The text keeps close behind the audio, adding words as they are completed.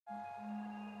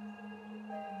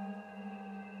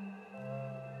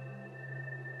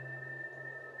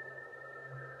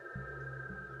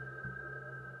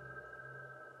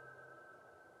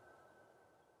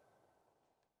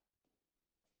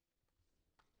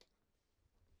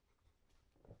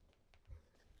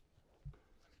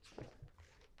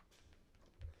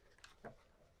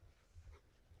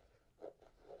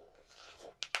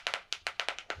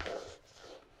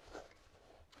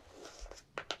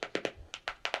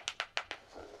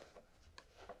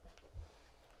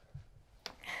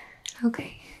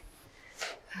Okay.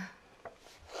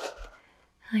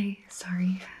 Hi,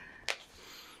 sorry.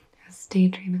 I was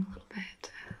daydreaming a little bit.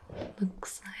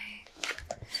 Looks like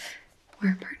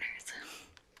we're partners.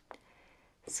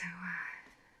 So,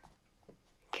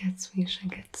 guess we should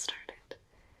get started.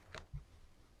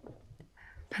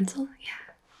 Pencil?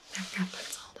 Yeah, I've got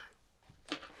pencil. Hold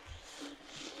on.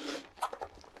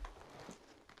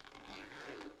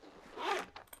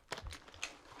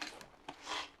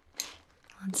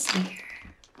 Let's see here.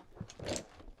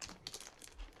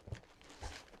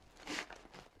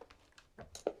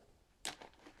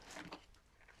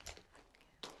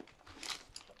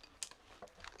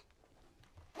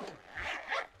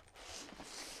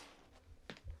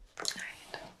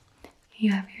 Alright.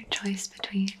 You have your choice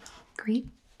between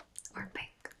green or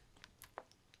pink.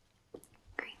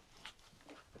 Green.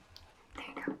 There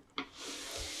you go.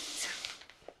 So,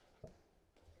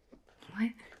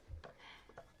 what?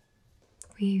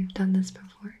 We've done this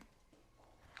before.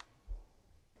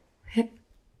 Hip.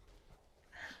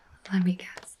 Let me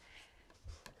guess.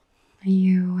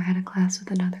 You had a class with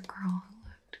another girl who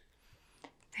looked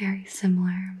very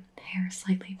similar, hair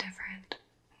slightly different,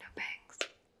 no bangs.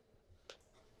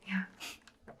 Yeah.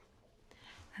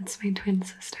 That's my twin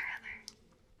sister, Heather.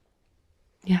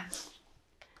 Yeah.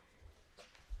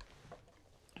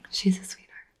 She's a sweetheart.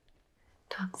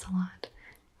 Talks a lot.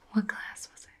 What class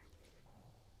was it?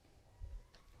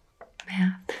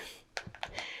 Math.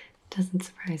 Doesn't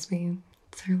surprise me.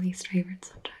 It's her least favorite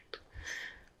subject.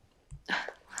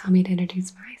 Allow me to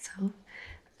introduce myself.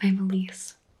 I'm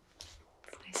Alyse.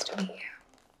 Nice to meet you.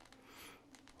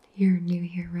 You're new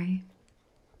here, right?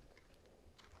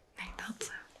 I thought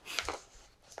so.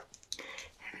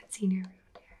 Haven't seen you around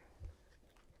here.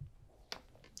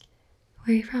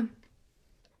 Where are you from?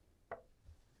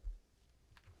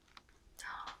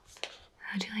 Oh,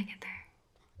 how'd you like it there?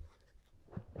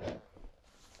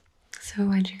 So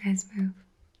why'd you guys move?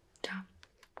 Job?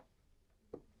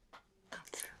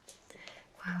 Thought so.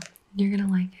 Wow, you're gonna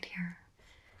like it here.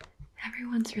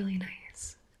 Everyone's really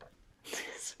nice.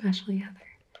 Especially Heather.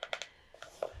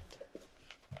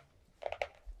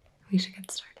 We should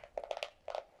get started.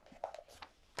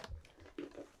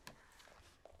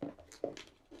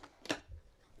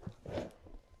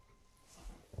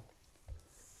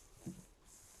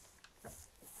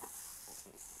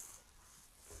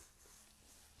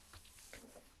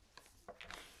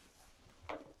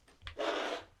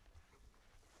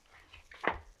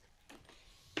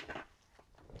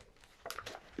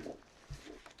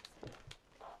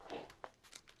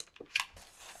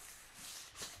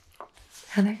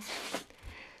 Heather,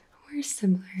 we're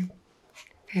similar,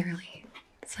 fairly,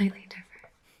 slightly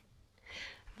different.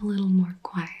 I'm a little more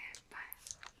quiet, but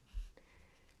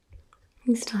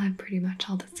we still have pretty much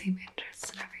all the same interests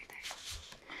and everything.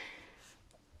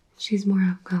 She's more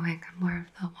outgoing, I'm more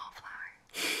of the wallflower.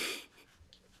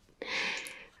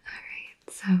 Alright,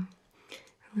 so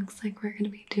it looks like we're going to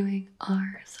be doing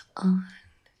ours on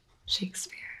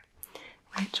Shakespeare,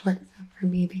 which works out for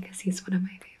me because he's one of my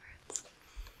favorites.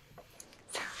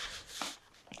 So,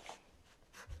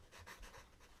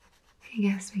 I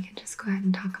guess we can just go ahead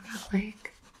and talk about,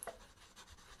 like,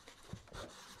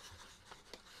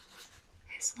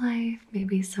 his life,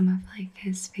 maybe some of, like,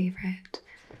 his favorite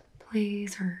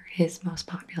plays or his most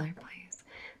popular plays.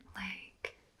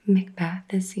 Like,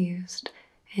 Macbeth is used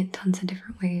in tons of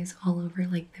different ways all over,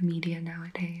 like, the media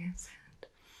nowadays. And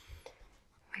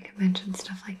I could mention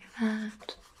stuff like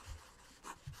that.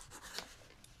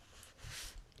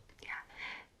 Yeah,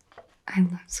 I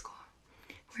love school.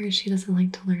 Whereas she doesn't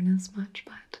like to learn as much,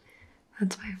 but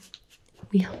that's why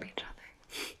we help each other.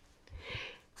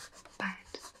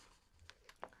 But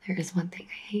there is one thing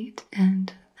I hate,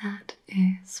 and that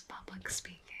is public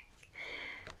speaking.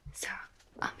 So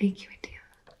I'll make you a deal.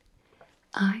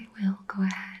 I will go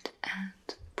ahead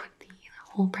and put the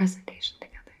whole presentation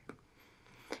together.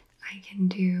 I can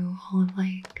do all of,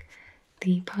 like,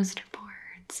 the poster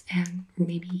boards and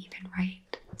maybe even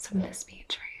write some of the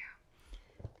speech for you.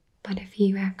 But if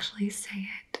you actually say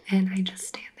it and I just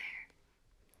stand there,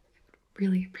 I would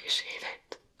really appreciate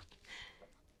it.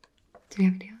 Do we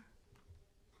have a deal?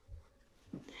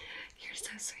 You're so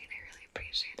sweet. I really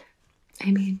appreciate it.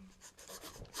 I mean,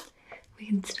 we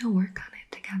can still work on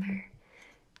it together.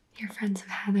 You're friends of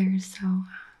Heather's, so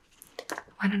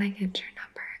why don't I get your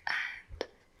number and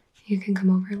you can come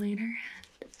over later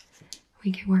and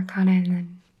we can work on it and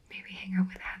then maybe hang out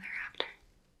with Heather after.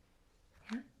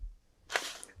 Yeah?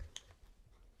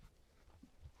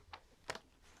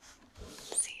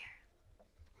 See ya.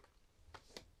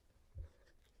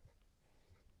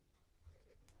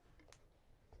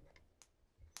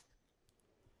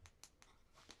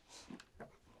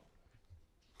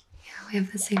 we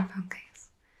have the same phone case.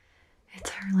 It's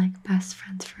our like best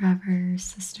friends forever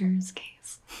sisters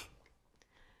case.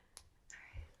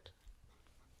 Alright.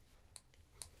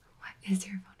 What is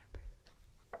your phone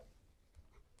number?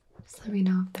 Just let me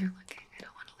know if they're looking. I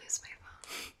don't want to lose my phone.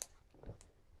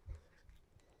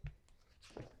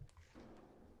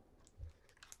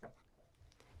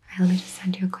 Alright, let me just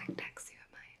send you a quick text. You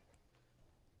have mine.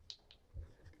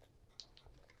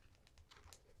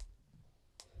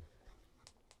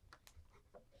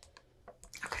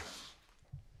 Okay.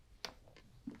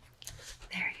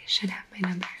 There, you should have my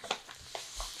number.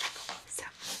 So,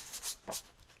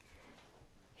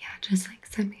 yeah, just like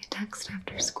send me a text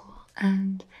after school.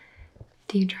 And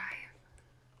do you drive?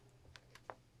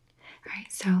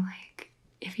 Alright, so like,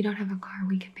 if you don't have a car,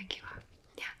 we can pick you up.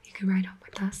 Yeah, you can ride home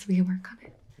with us. We can work on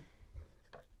it.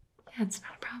 Yeah, it's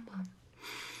not a problem.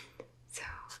 So,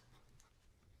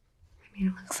 I mean,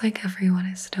 it looks like everyone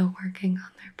is still working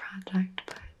on their project,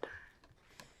 but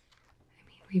I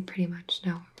mean, we pretty much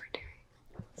know what we're doing.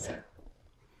 So,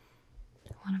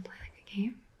 want to play like a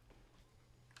game?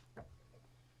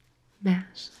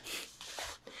 MASH.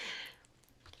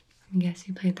 I guess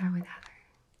you played that with Heather.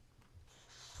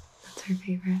 That's her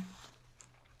favorite.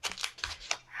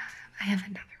 I have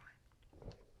another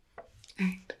one.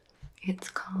 Alright. It's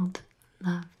called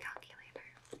Love Calculator.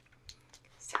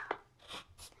 So,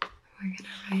 we're gonna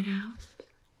write out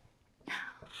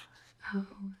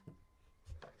LOVE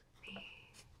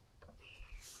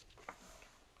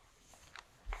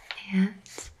and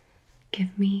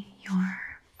give me your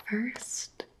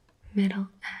first, middle,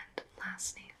 and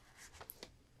last name.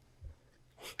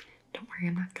 Don't worry,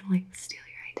 I'm not gonna like steal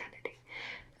your identity.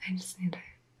 I just need to,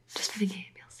 just for the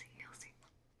game, you'll see.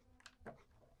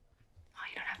 Oh,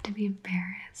 you don't have to be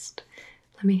embarrassed.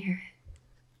 Let me hear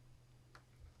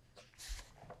it.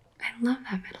 I love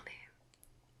that middle name.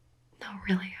 No,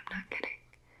 really, I'm not kidding.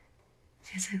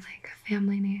 Is it like a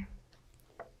family name?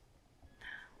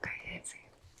 Okay, I see.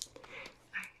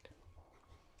 Alright.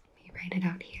 Let me write it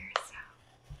out here, so.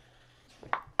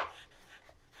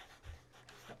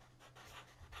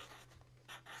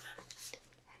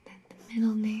 And then the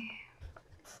middle name.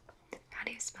 How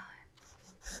do you spell it?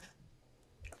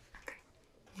 Okay.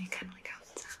 You kind of like how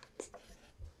it sounds.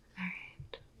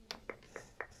 Alright.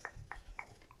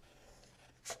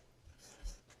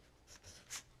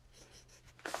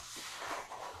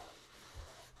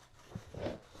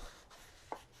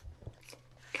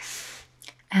 Okay.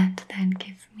 And then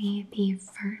give me the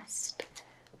first,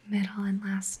 middle, and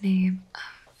last name of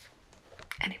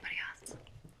anybody else.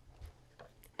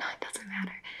 No, it doesn't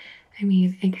matter. I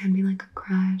mean, it can be like a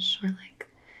crush or like,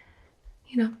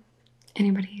 you know,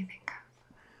 anybody you think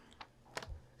of.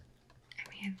 I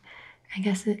mean, I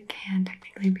guess it can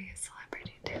technically be a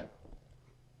celebrity too.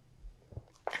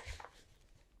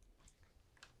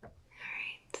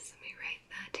 Alright, so let me write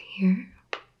that here.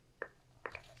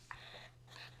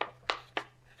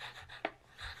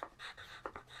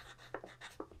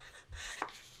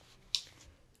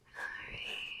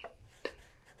 Alright.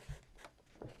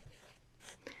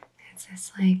 Is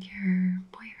this like your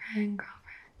boyfriend, girlfriend?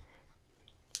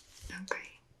 Okay.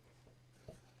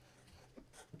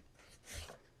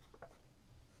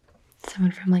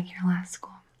 Someone from like your last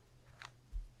school.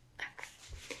 Okay.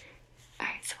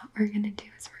 Alright, so what we're gonna do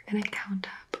is we're gonna count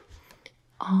up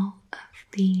all of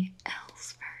the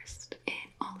L's first in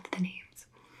all of the names.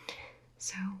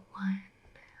 So 1,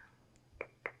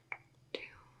 2,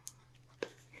 3,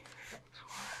 4,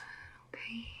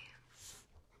 okay.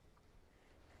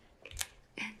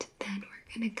 And then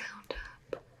we're gonna count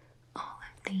up all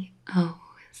of the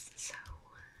O's. So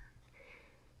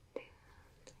 1,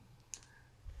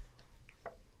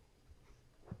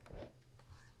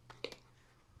 2, 3,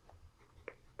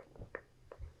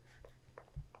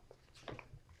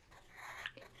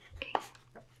 okay.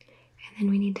 And then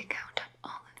we need to count up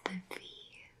all of the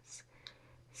V's.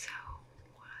 So,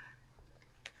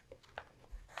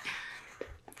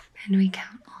 and then we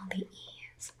count all the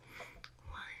E's.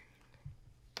 1,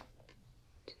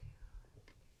 2.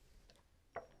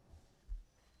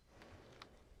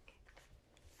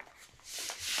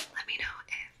 Let me know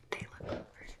if they look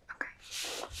over. Okay.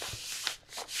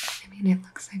 I mean, it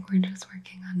looks like we're just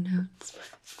working on notes,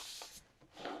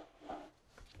 but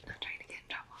not trying to get in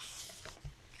trouble.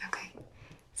 Okay.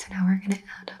 So now we're going to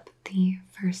add up the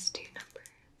first two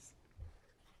numbers.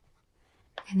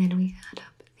 And then we add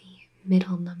up the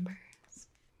middle numbers.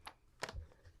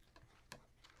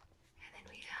 And then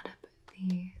we add up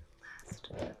the last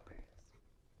numbers.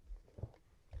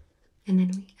 And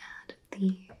then we add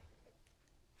the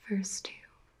first two.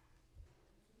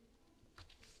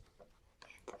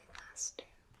 And the last two.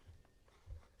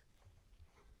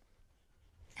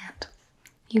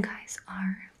 you guys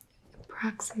are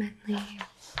approximately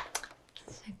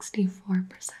 64%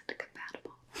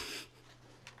 compatible.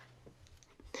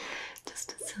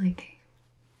 Just a silly game.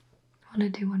 Want to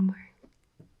do one more?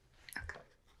 Okay.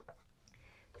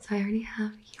 So I already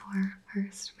have your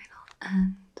first, middle,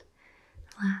 and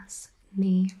last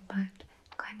name, but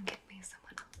go ahead and give me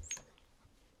someone else.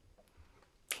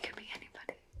 It could be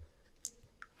anybody.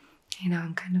 You know,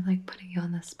 I'm kind of like putting you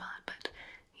on the spot, but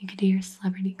you could do your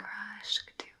celebrity crush, you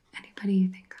could do anybody you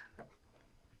think of.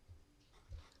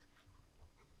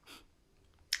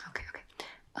 Okay, okay.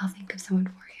 I'll think of someone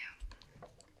for you.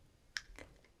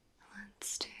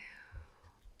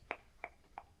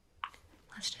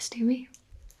 Let's just do me.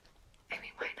 I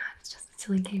mean, why not? It's just a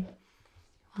silly game.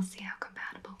 We'll see how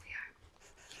compatible we are.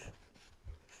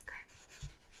 Okay.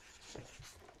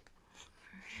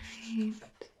 Alright.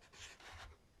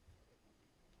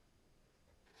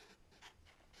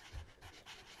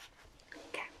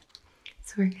 Okay.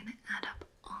 So we're gonna add up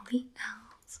all the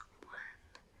L's. 1,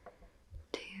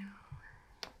 2,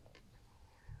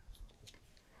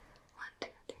 1, 2,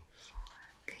 3, 4.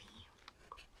 Okay.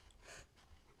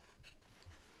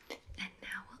 And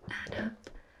now we'll add up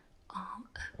all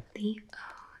of the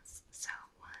O's. So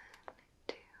 1,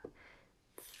 2,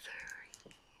 3.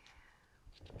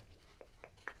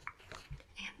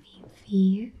 And the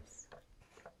V's.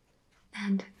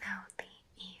 And now the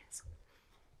E's.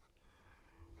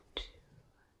 2.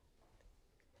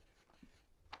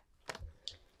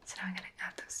 So now I'm going to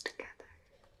add those together.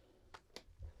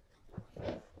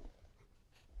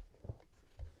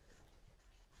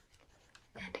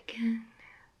 And again.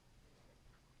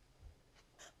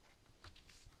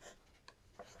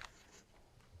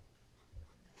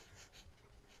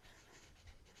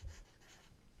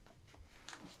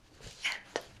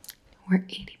 And we're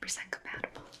 80%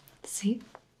 compatible. See?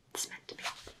 It's meant to be.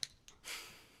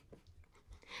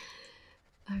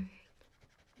 Alright.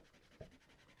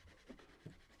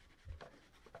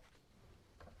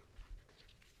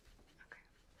 Okay.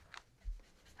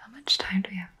 How much time do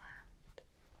we have left?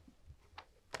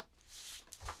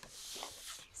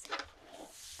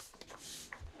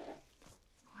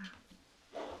 Wow.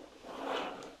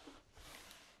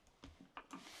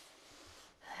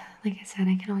 Like I said,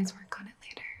 I can always work on it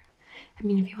later. I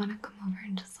mean, if you want to come over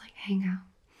and just like hang out,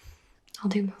 I'll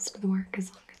do most of the work as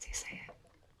long as you say it.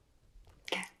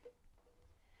 Okay.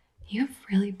 You have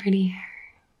really pretty hair.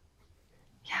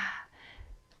 Yeah.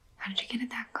 How did you get it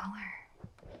that color?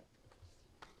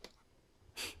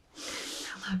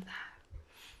 I love that.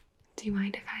 Do you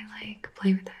mind if I like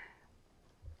play with it?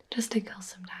 Just to kill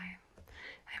some time.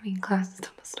 I mean, class is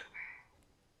almost over.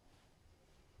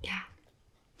 Yeah.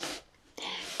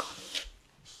 Cool.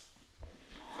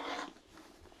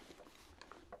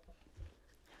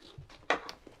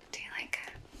 Do you like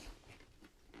it?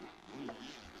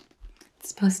 It's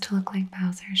supposed to look like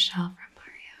Bowser's shell from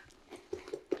Mario.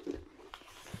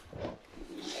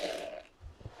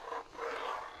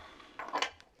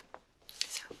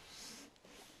 So.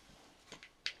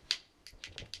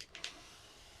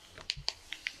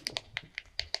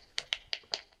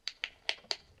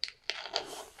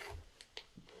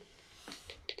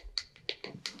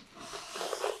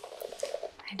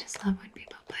 I just love when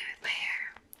people play with my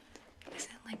hair.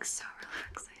 Isn't it like so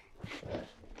relaxing?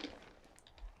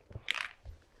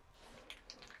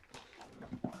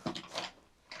 Okay.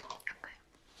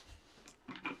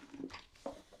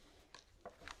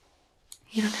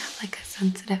 You don't have like a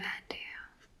sensitive head, do you?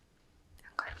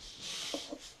 Okay.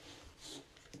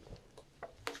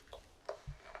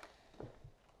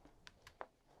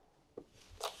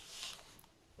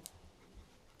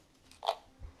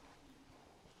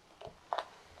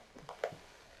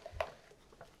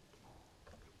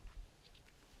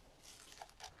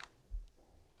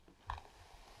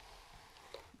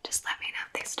 Just let me know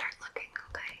if they start looking,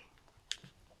 okay?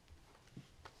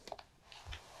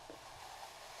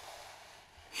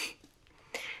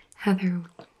 Heather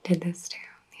did this too.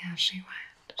 Yeah, she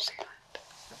went. She went.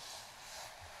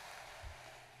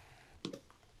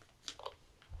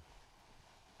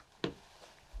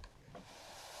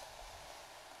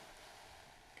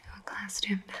 What class do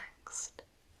you have next?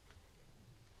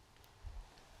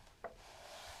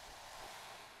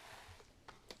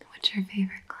 What's your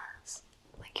favorite class?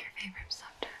 Like your favorite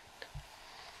subject?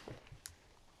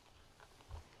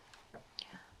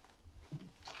 Yeah.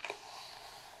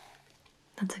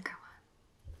 That's a good one.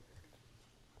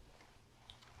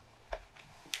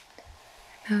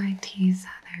 Though I tease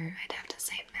Heather, I'd have to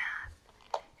say math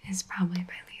is probably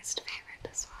my least favorite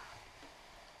as well.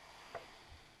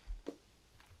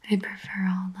 I prefer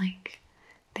all like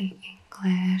the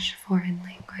English, foreign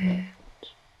language,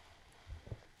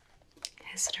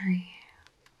 history.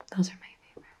 Those are my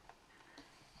favorite.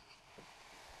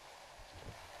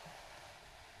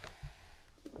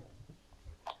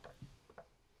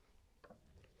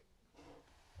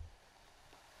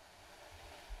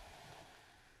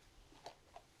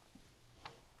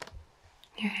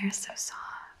 Your hair's so soft.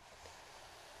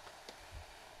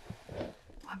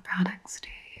 What products do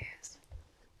you use?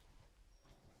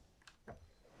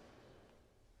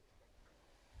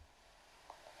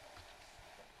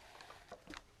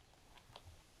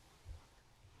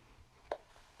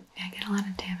 Yeah, I get a lot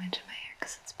of damage in my hair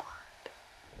because it's blonde.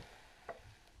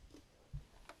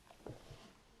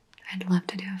 I'd love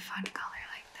to do a fun color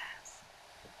like this.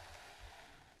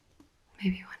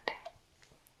 Maybe one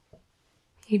day.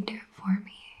 You'd do it for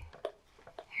me.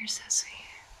 You're so sweet.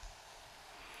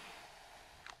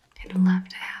 I'd love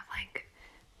to have like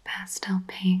pastel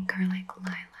pink or like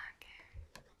lilac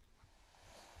hair.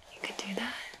 You could do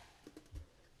that?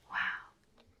 Wow.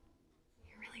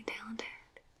 You're really talented.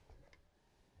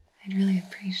 I'd really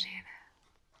appreciate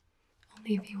it.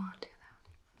 Only if you want to, though.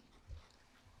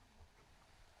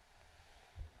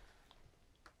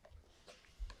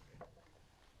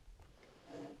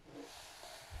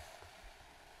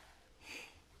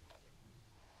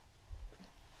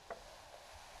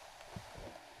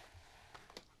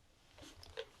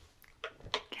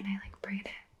 Can I like braid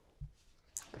it?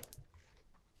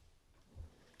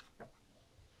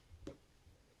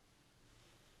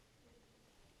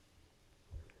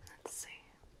 Let's see.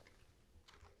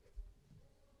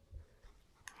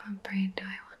 What braid do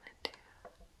I want to do?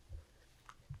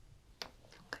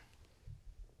 Okay.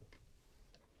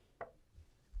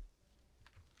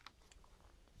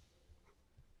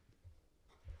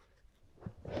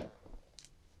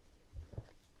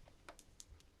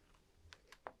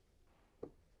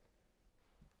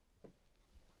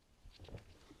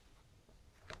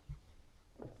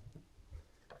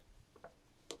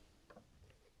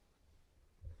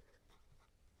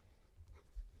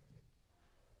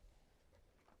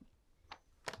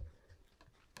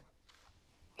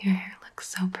 Your hair looks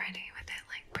so pretty with it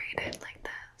like braided like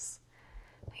this.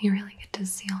 You really get to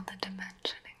see all the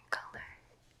dimension and color.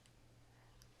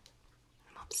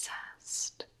 I'm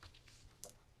obsessed.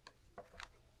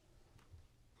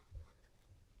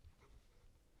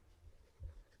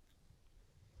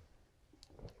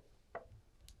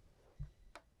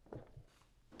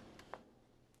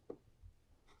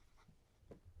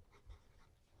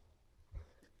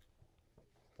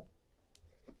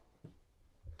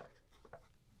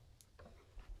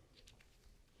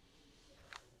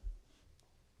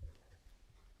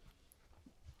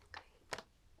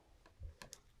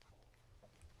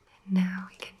 And now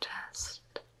we can just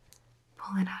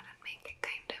pull it out and make it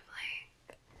kind of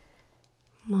like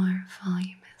more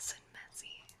voluminous and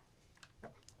messy.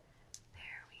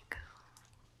 There we go.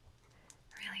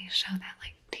 Really show that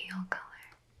like teal color.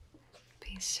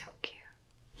 Be so cute.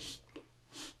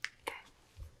 Okay.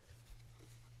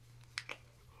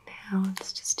 Now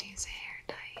let's just use a hair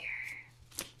dye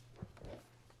here.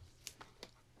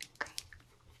 Okay.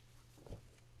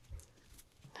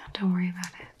 Now don't worry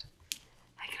about it.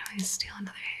 I can always steal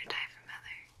another hair dye from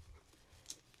Heather.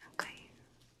 Okay.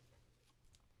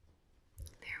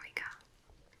 There we go.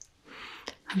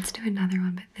 Let's do another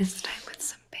one, but this time with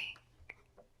some pink.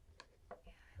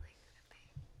 Yeah, I like the pink.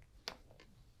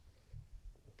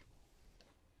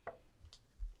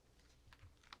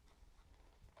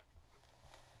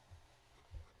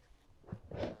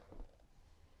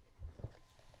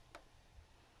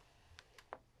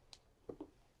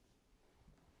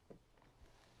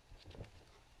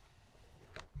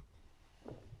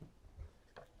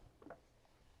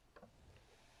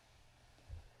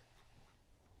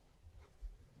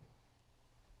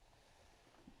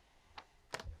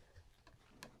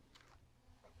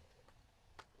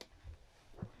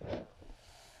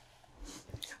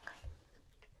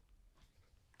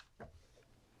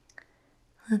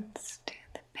 Let's do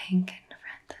the pink in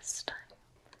front this time.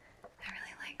 I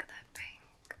really like that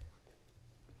pink.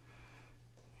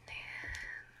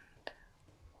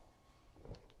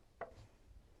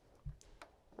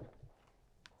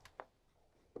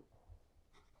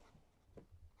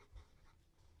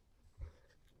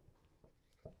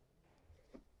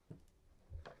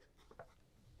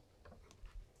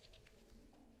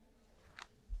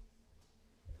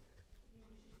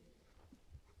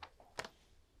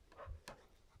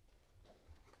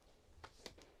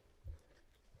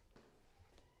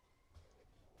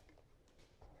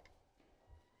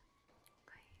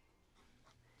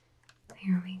 And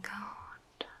here we go.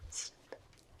 Just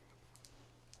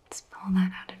let's pull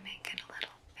that out and make it a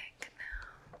little thick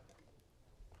now.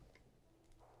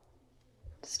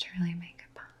 Just to really make it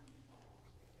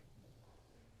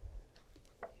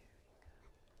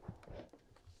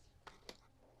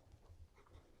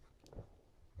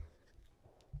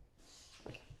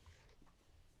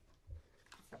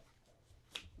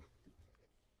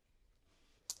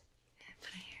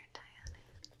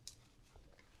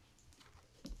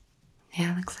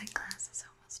Yeah, looks like class is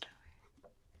almost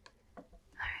over.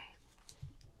 Alright.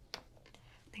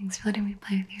 Thanks for letting me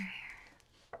play with your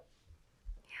hair.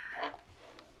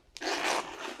 Yeah.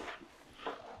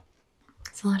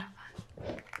 It's a lot of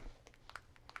fun.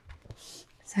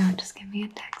 So just give me a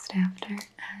text after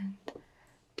and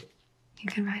you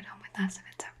can ride home with us if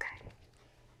it's okay.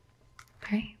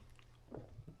 Alright?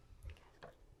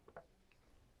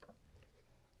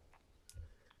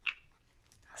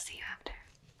 I'll see you after.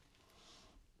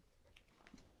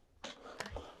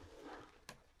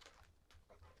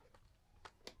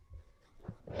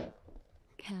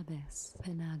 Cabas,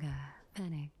 Panaga,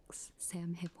 Phoenix,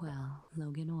 Sam Hipwell,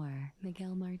 Logan Orr,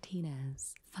 Miguel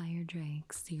Martinez, Fire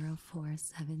Drake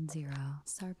 0470,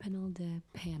 Sarpanel de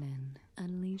Pannon,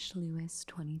 Unleash Lewis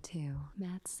 22,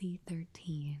 Matt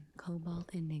C13, Cobalt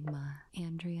Enigma,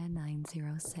 Andrea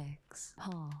 906,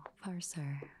 Paul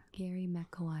Farser, Gary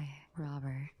McCoy,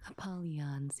 Robert,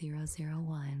 Apollyon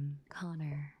 001,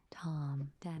 Connor, Tom,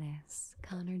 Dennis,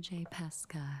 Connor J.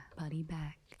 Pesca, Buddy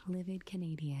Beck, Livid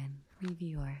Canadian,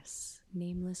 Reviewers,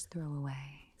 Nameless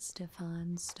Throwaway,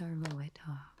 Stefan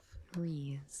Starvoitov,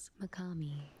 Rees,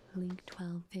 Makami, Link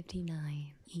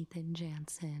 1259, Ethan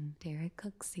Jansen, Derek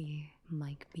Cooksey,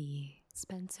 Mike B,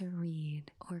 Spencer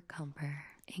Reed, or Cumper,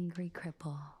 Angry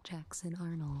Cripple, Jackson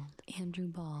Arnold, Andrew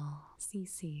Ball,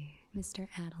 CC, Mr.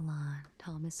 Adelon,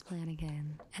 Thomas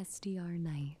Flanagan, SDR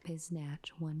Knight, Biznatch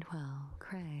 112,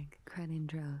 Craig,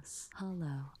 Crenindros,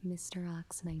 Hollow, Mr.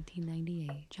 Ox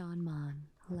 1998, John Mon,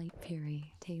 Light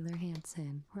Fury, Taylor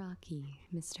Hanson, Rocky,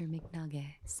 Mr.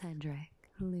 McNugget, Cedric,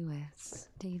 Lewis,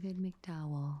 David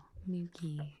McDowell,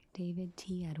 Mookie, David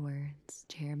T. Edwards,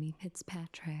 Jeremy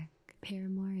Fitzpatrick,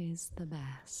 Paramore is the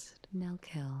best,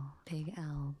 Nelkill, Big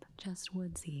Elb, Just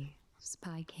Woodsy,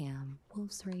 Spycam,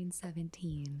 Wolf's Reign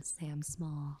 17, Sam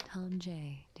Small, Tom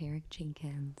J, Derek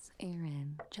Jenkins,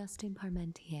 Aaron, Justin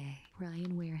Parmentier,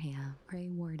 Ryan Wareham, Ray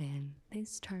Warden,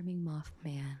 This Charming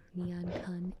Mothman, Neon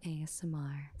Kun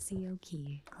ASMR,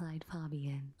 Sioki, Clyde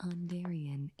Fabian,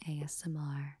 Ondarian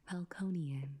ASMR,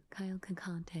 Falconian, Kyle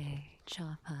Kakante,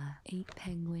 Jaffa, 8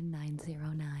 Penguin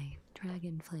 909,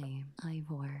 Dragonflame,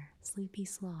 Ivor, Sleepy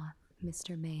Sloth,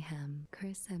 Mr. Mayhem,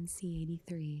 Chris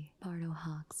MC83, Bardo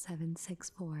Hawk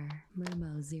 764,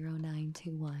 Murmo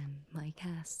 0921, Mike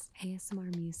S,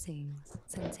 ASMR Musings,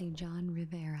 Sensei John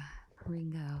Rivera,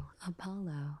 Ringo,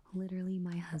 Apollo, Literally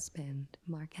My Husband,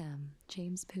 Mark M,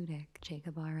 James Pudick,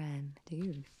 Jacob RN,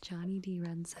 Dude, Johnny D.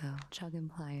 Renzo,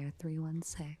 Chuggimplier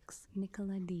 316,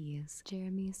 Nicola Dees,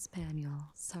 Jeremy Spaniel,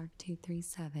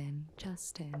 Sark237,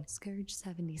 Justin, Scourge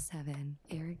 77,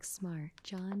 Eric Smart,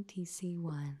 John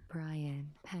TC1, Brian,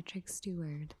 Patrick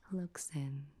Stewart,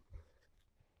 Luxon,